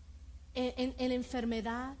 En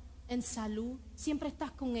enfermedad, en salud, siempre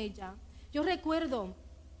estás con ella. Yo recuerdo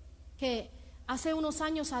que hace unos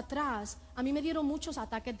años atrás a mí me dieron muchos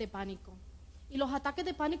ataques de pánico. Y los ataques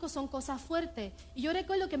de pánico son cosas fuertes. Y yo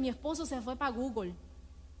recuerdo que mi esposo se fue para Google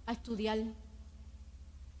a estudiar.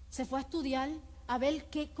 Se fue a estudiar a ver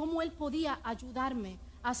cómo él podía ayudarme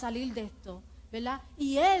a salir de esto, ¿verdad?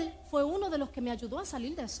 Y él fue uno de los que me ayudó a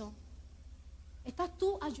salir de eso. ¿Estás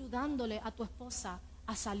tú ayudándole a tu esposa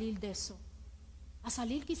a salir de eso? A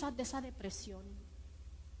salir quizás de esa depresión,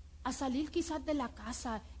 a salir quizás de la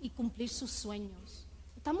casa y cumplir sus sueños.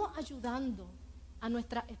 Estamos ayudando a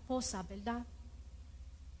nuestra esposa, ¿verdad?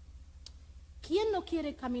 ¿Quién no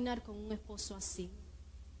quiere caminar con un esposo así?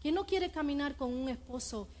 ¿Quién no quiere caminar con un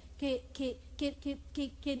esposo que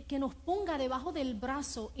nos ponga debajo del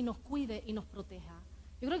brazo y nos cuide y nos proteja?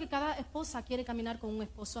 Yo creo que cada esposa quiere caminar con un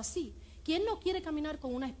esposo así. ¿Quién no quiere caminar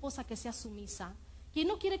con una esposa que sea sumisa? ¿Quién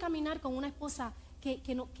no quiere caminar con una esposa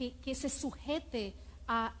que se sujete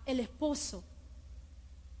a el esposo?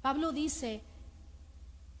 Pablo dice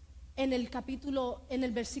en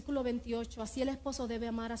el versículo 28, así el esposo debe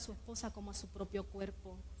amar a su esposa como a su propio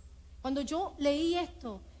cuerpo. Cuando yo leí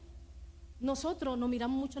esto, nosotros nos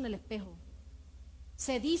miramos mucho en el espejo.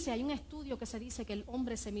 Hay un estudio que se dice que el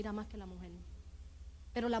hombre se mira más que la mujer,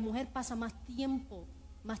 pero la mujer pasa más tiempo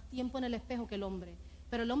en el espejo que el hombre,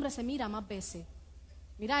 pero el hombre se mira más veces.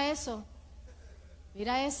 Mira eso,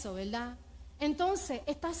 ¿verdad? Entonces,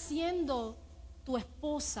 está siendo tu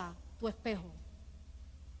esposa tu espejo.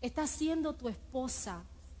 Está siendo tu esposa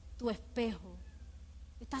tu espejo.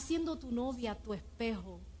 Está siendo tu novia tu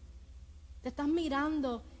espejo. Te estás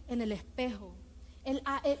mirando en el espejo.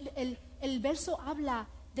 El verso habla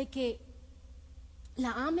de que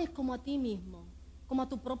la ames como a ti mismo, como a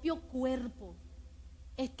tu propio cuerpo.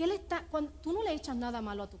 Es que tú no le echas nada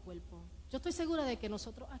malo a tu cuerpo. Yo estoy segura de que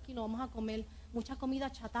nosotros aquí no vamos a comer mucha comida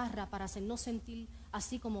chatarra para hacernos sentir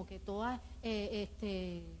así como que todas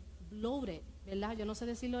bloated, ¿verdad? Yo no sé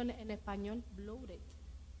decirlo en español, bloated.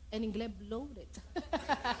 En inglés, bloated.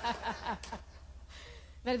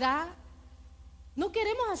 ¿Verdad? No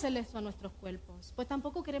queremos hacerle esto a nuestros cuerpos, pues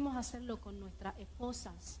tampoco queremos hacerlo con nuestras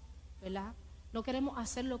esposas, ¿verdad? No queremos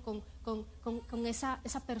hacerlo con esa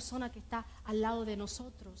persona que está al lado de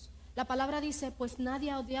nosotros. La palabra dice, pues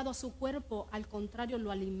nadie ha odiado a su cuerpo, al contrario lo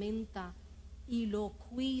alimenta y lo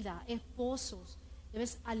cuida. Esposos,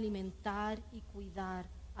 debes alimentar y cuidar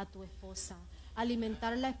a tu esposa,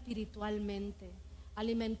 alimentarla espiritualmente,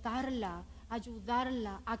 alimentarla,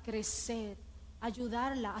 ayudarla a crecer,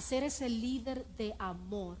 ayudarla a ser ese líder de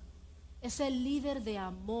amor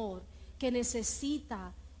que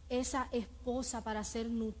necesita esa esposa para ser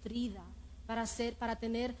nutrida, para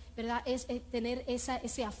tener, ¿verdad? Tener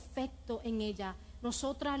ese afecto en ella.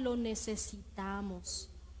 Nosotras lo necesitamos.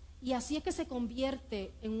 Y así es que se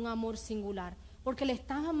convierte en un amor singular, porque le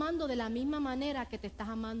estás amando de la misma manera que te estás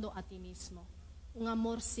amando a ti mismo. Un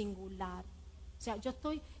amor singular. O sea,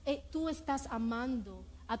 tú estás amando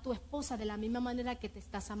a tu esposa de la misma manera que te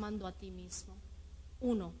estás amando a ti mismo.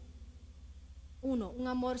 Un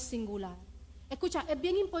amor singular. Escucha, es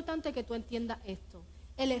bien importante que tú entiendas esto.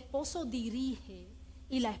 El esposo dirige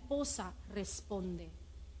y la esposa responde.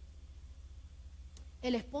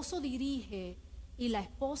 El esposo dirige y la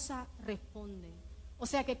esposa responde. O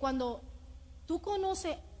sea que cuando tú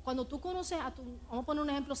conoces a tu, vamos a poner un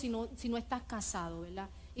ejemplo si no estás casado, ¿verdad?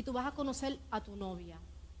 Y tú vas a conocer a tu novia.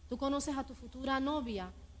 Tú conoces a tu futura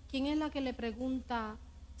novia. ¿Quién es la que le pregunta?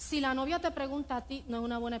 Si la novia te pregunta a ti, no es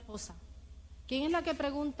una buena esposa. ¿Quién es la que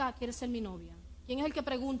pregunta, ¿quieres ser mi novia? ¿Quién es el que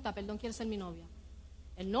pregunta, perdón, quiere ser mi novia?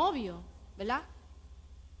 El novio, ¿verdad?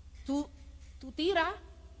 Tú tiras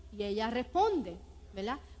y ella responde,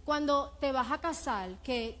 ¿verdad? Cuando te vas a casar,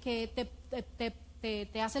 que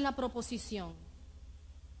te hacen la proposición,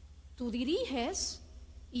 tú diriges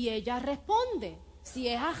y ella responde. Si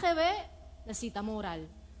es AGB, necesitamos orar.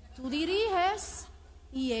 Tú diriges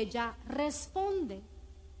y ella responde.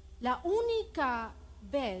 La única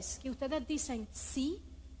vez que ustedes dicen sí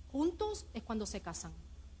juntos es cuando se casan,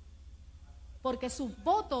 porque sus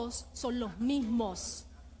votos son los mismos.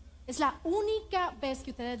 Es la única vez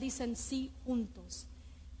que ustedes dicen sí juntos.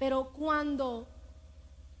 Pero cuando,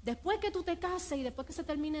 después que tú te cases y después que se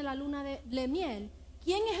termine la luna de miel,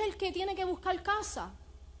 ¿quién es el que tiene que buscar casa?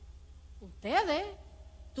 Ustedes.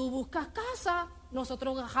 Tú buscas casa,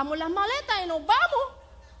 nosotros bajamos las maletas y nos vamos,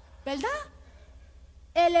 ¿verdad?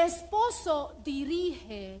 El esposo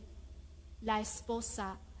dirige, la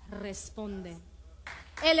esposa responde.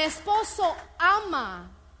 El esposo ama,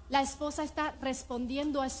 la esposa está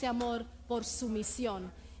respondiendo a ese amor por sumisión.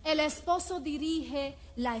 El esposo dirige,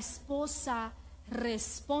 la esposa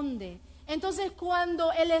responde. Entonces,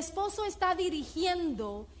 cuando el esposo está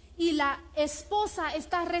dirigiendo y la esposa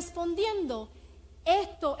está respondiendo,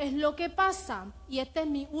 esto es lo que pasa, y este es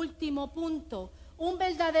mi último punto. Un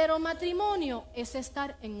verdadero matrimonio es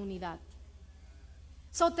estar en unidad.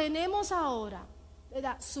 Tenemos ahora,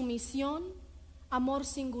 ¿verdad?, sumisión, amor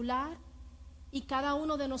singular, y cada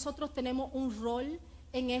uno de nosotros tenemos un rol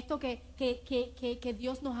en esto que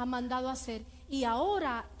Dios nos ha mandado a hacer. Y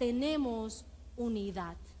ahora tenemos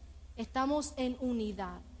unidad. Estamos en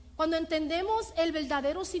unidad. Cuando entendemos el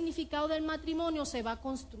verdadero significado del matrimonio, se va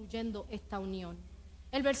construyendo esta unión.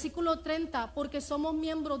 El versículo 30, porque somos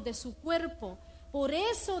miembros de su cuerpo, por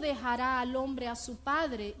eso dejará al hombre a su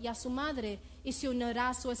padre y a su madre y se unirá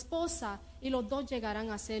a su esposa y los dos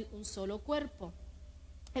llegarán a ser un solo cuerpo.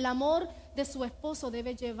 El amor de su esposo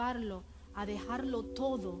debe llevarlo a dejarlo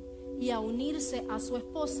todo y a unirse a su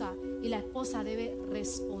esposa, y la esposa debe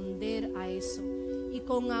responder a eso. Y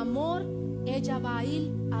con amor ella va a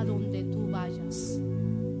ir a donde tú vayas.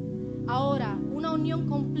 Ahora, una unión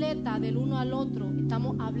completa del uno al otro,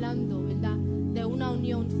 estamos hablando, ¿verdad?, de una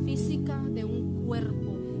unión física, de un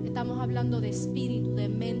cuerpo. Estamos hablando de espíritu, de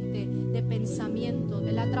mente, de pensamiento,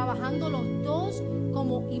 ¿verdad? Trabajando los dos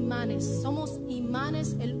como imanes. Somos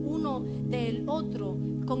imanes el uno del otro,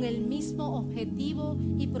 con el mismo objetivo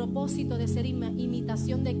y propósito de ser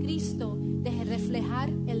imitación de Cristo, de reflejar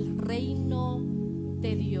el reino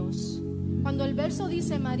de Dios. Cuando el verso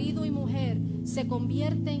dice marido y mujer se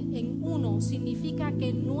convierten en uno, significa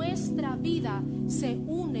que nuestra vida se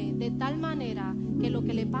une de tal manera que lo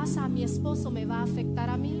que le pasa a mi esposo me va a afectar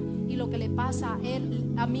a mí, y lo que le pasa a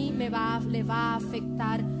él, a mí le va a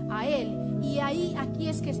afectar a él. Y aquí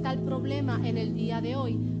es que está el problema en el día de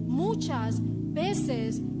hoy. Muchas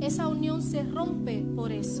veces esa unión se rompe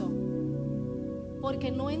por eso,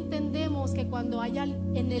 porque no entendemos que cuando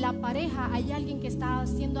en la pareja hay alguien que está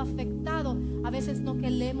siendo afectado, a veces no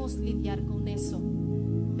queremos lidiar con eso.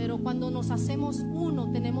 Pero cuando nos hacemos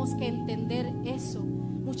uno, tenemos que entender eso.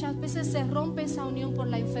 Muchas veces se rompe esa unión por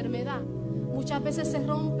la enfermedad. Muchas veces se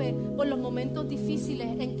rompe por los momentos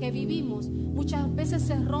difíciles en que vivimos. Muchas veces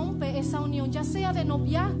se rompe esa unión, ya sea de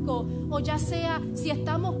noviazgo o ya sea si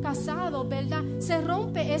estamos casados, ¿verdad? Se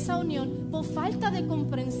rompe esa unión por falta de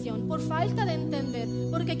comprensión, por falta de entender,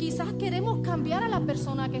 porque quizás queremos cambiar a la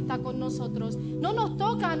persona que está con nosotros. No nos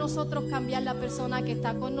toca a nosotros cambiar la persona que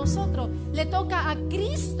está con nosotros. Le toca a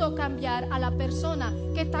Cristo cambiar a la persona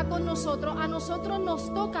que está con nosotros. A nosotros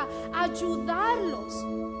nos toca ayudarlos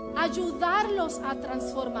a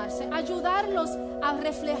transformarse, ayudarlos a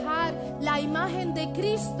reflejar la imagen de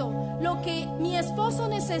Cristo. Lo que mi esposo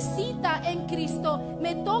necesita en Cristo,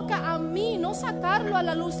 me toca a mí no sacarlo a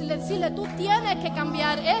la luz y decirle tú tienes que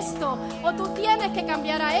cambiar esto o tú tienes que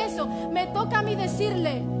cambiar a eso. Me toca a mí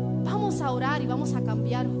decirle vamos a orar y vamos a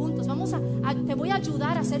cambiar juntos, te voy a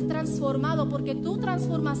ayudar a ser transformado, porque tu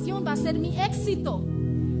transformación va a ser mi éxito.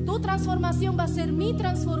 Tu transformación va a ser mi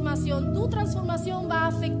transformación. Tu transformación va a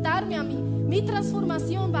afectarme a mí. Mi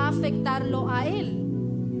transformación va a afectarlo a él.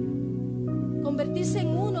 Convertirse en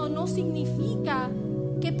uno no significa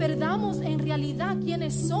que perdamos en realidad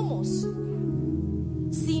quiénes somos,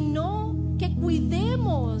 sino que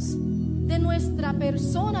cuidemos de nuestra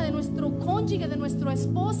persona, de nuestro cónyuge, de nuestro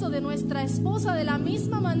esposo, de nuestra esposa, de la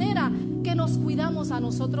misma manera que nos cuidamos a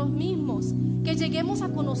nosotros mismos. Que lleguemos a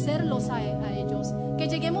conocerlos a ellos, que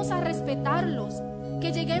lleguemos a respetarlos,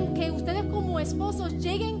 que ustedes como esposos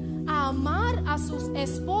lleguen a amar a sus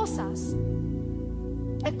esposas.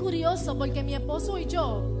 Es curioso porque mi esposo y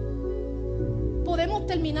yo podemos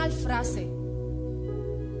terminar frase,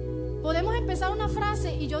 Podemos empezar una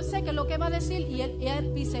frase y yo sé que lo que va a decir y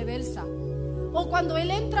él viceversa. O cuando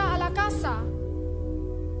él entra a la casa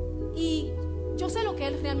y yo sé lo que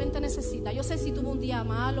él realmente necesita. Yo sé si tuvo un día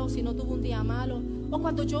malo, si no tuvo un día malo. O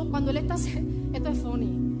cuando él está, esto es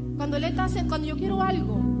funny, cuando yo quiero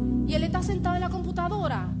algo y él está sentado en la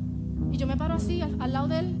computadora y yo me paro así al lado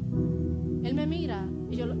de él me mira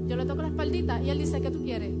y yo le toco la espaldita y él dice, ¿qué tú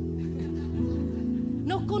quieres?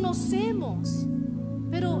 Nos conocemos,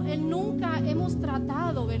 pero él nunca hemos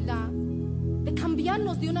tratado, ¿verdad?, de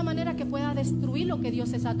cambiarnos de una manera que pueda destruir lo que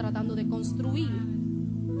Dios está tratando de construir.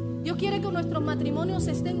 Dios quiere que nuestros matrimonios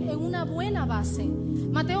estén en una buena base.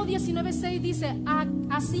 Mateo 19:6 dice,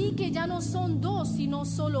 así que ya no son dos, sino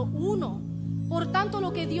solo uno. Por tanto,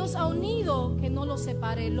 lo que Dios ha unido, que no lo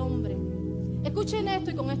separe el hombre. Escuchen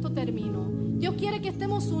esto y con esto termino. Dios quiere que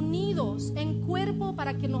estemos unidos en cuerpo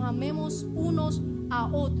para que nos amemos unos a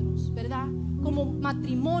otros, ¿verdad? Como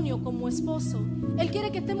matrimonio, como esposo. Él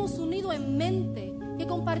quiere que estemos unidos en mente, que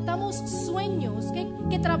compartamos sueños,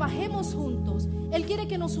 que trabajemos juntos. Él quiere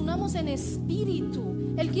que nos unamos en espíritu.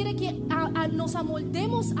 Él quiere que nos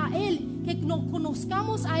amoldemos a Él, que nos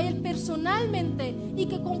conozcamos a Él personalmente y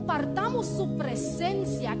que compartamos su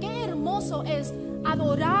presencia. Qué hermoso es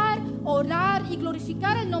adorar, orar y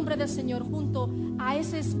glorificar el nombre del Señor junto a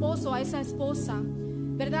ese esposo, a esa esposa,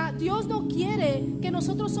 ¿verdad? Dios no quiere que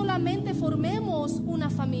nosotros solamente formemos una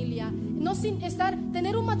familia.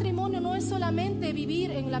 Tener un matrimonio no es solamente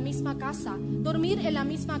vivir en la misma casa, dormir en la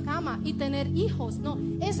misma cama y tener hijos. No,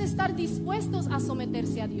 es estar dispuestos a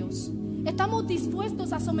someterse a Dios. Estamos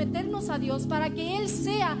dispuestos a someternos a Dios para que Él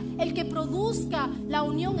sea el que produzca la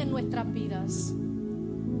unión en nuestras vidas.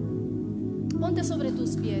 Ponte sobre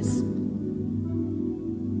tus pies.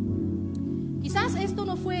 Quizás esto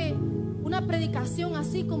no fue una predicación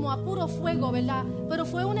así como a puro fuego, ¿verdad? Pero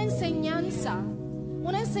fue una enseñanza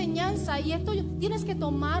y esto tienes que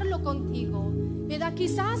tomarlo contigo, ¿verdad?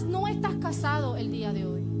 Quizás no estás casado el día de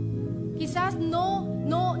hoy. Quizás no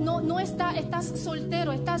estás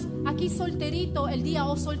soltero, estás aquí solterito el día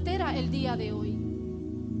o soltera el día de hoy.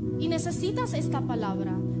 Y necesitas esta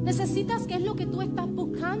palabra. Necesitas qué es lo que tú estás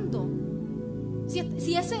buscando. Si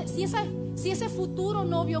ese futuro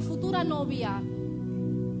novio, futura novia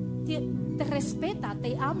te respeta,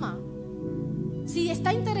 te ama, si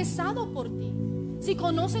está interesado por ti, si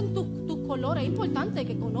conocen tus colores, es importante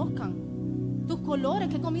que conozcan tus colores,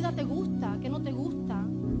 qué comida te gusta, qué no te gusta,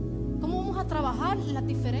 cómo vamos a trabajar las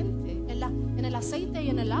diferentes, en el aceite y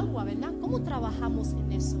en el agua, ¿verdad? ¿Cómo trabajamos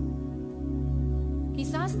en eso?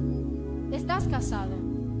 Quizás estás casado,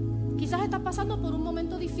 quizás estás pasando por un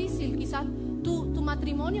momento difícil, quizás tu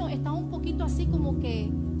matrimonio está un poquito así como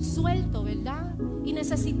que suelto, ¿verdad? Y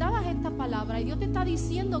necesitabas esta palabra y Dios te está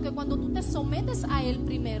diciendo que cuando tú te sometes a Él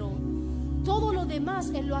primero, todo lo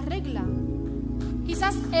demás Él lo arregla.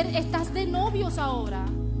 Quizás estás de novios ahora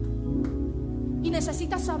y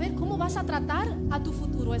necesitas saber cómo vas a tratar a tu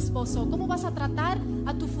futuro esposo, cómo vas a tratar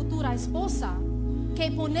a tu futura esposa. Que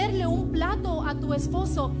ponerle un plato a tu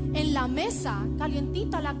esposo en la mesa,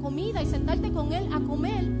 calientita la comida y sentarte con él a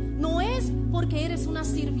comer, no es porque eres una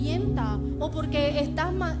sirvienta o porque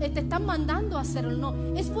te están mandando a hacerlo, no,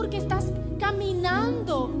 es porque estás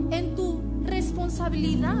caminando en tu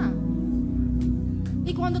responsabilidad.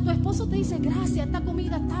 Y cuando tu esposo te dice, gracias, esta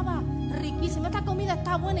comida estaba riquísima, esta comida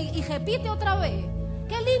está buena, y repite otra vez,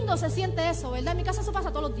 qué lindo se siente eso, ¿verdad? En mi casa eso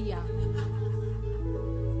pasa todos los días.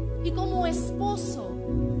 Y como esposo,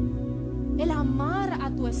 el amar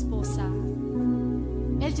a tu esposa,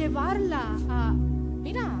 el llevarla a,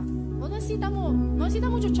 mira, no necesitamos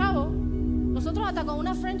mucho chavo, nosotros hasta con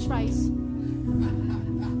una french fries,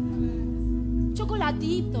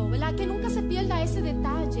 chocolatito, ¿verdad? Que nunca se pierda ese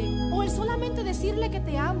detalle, o el solamente decirle que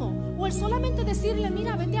te amo, o el solamente decirle,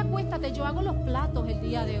 mira, vente, acuéstate, yo hago los platos el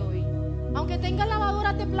día de hoy, aunque tengas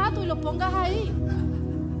lavadora de platos y los pongas ahí,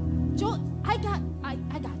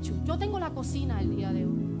 I got you. Yo tengo la cocina el día de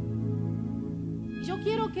hoy. Y yo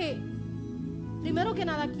quiero que, primero que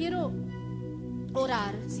nada, quiero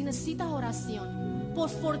orar. Si necesitas oración por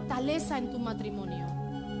fortaleza en tu matrimonio,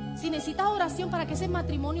 si necesitas oración para que ese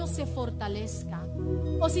matrimonio se fortalezca,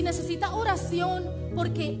 o si necesitas oración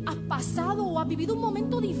porque has pasado o has vivido un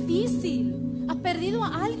momento difícil, has perdido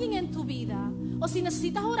a alguien en tu vida, o si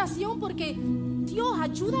necesitas oración porque Dios,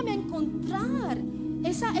 ayúdame a encontrar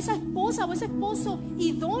esa esposa o ese esposo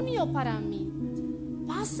idóneo para mí,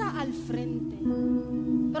 pasa al frente.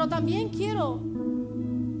 Pero también quiero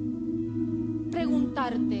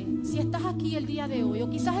preguntarte, si estás aquí el día de hoy, o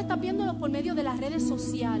quizás estás viéndonos por medio de las redes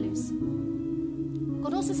sociales,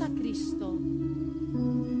 ¿conoces a Cristo?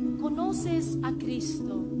 ¿Conoces a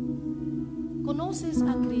Cristo? conoces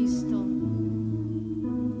a Cristo.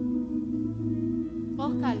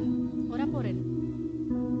 Oscar, ora por él.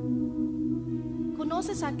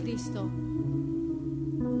 Conoces a Cristo.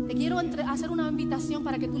 Te quiero hacer una invitación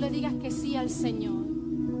para que tú le digas que sí al Señor.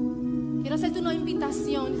 Quiero hacerte una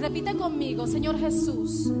invitación. Repite conmigo: Señor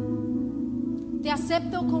Jesús, te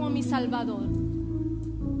acepto como mi Salvador.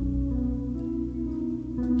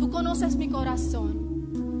 Tú conoces mi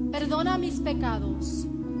corazón. Perdona mis pecados.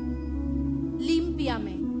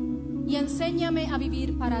 Límpiame y enséñame a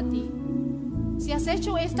vivir para ti. Si has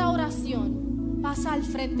hecho esta oración, pasa al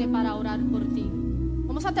frente para orar por ti.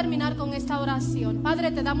 Vamos a terminar con esta oración.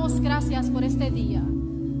 Padre, te damos gracias por este día.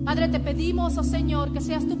 Padre, te pedimos, oh Señor, que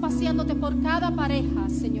seas tú paseándote por cada pareja,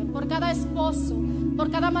 Señor, por cada esposo,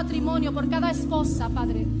 por cada matrimonio, por cada esposa,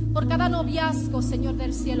 Padre, por cada noviazgo, Señor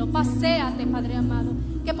del cielo. Paséate, Padre amado,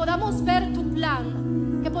 que podamos ver tu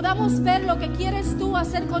plan, que podamos ver lo que quieres tú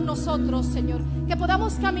hacer con nosotros, Señor, que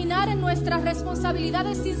podamos caminar en nuestras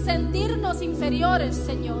responsabilidades sin sentirnos inferiores,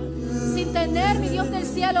 Señor, sin tener, mi Dios del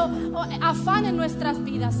cielo, afán en nuestras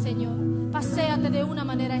vidas, Señor. Paséate de una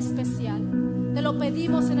manera especial. Te lo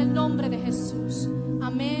pedimos en el nombre de Jesús.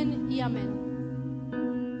 Amén y amén.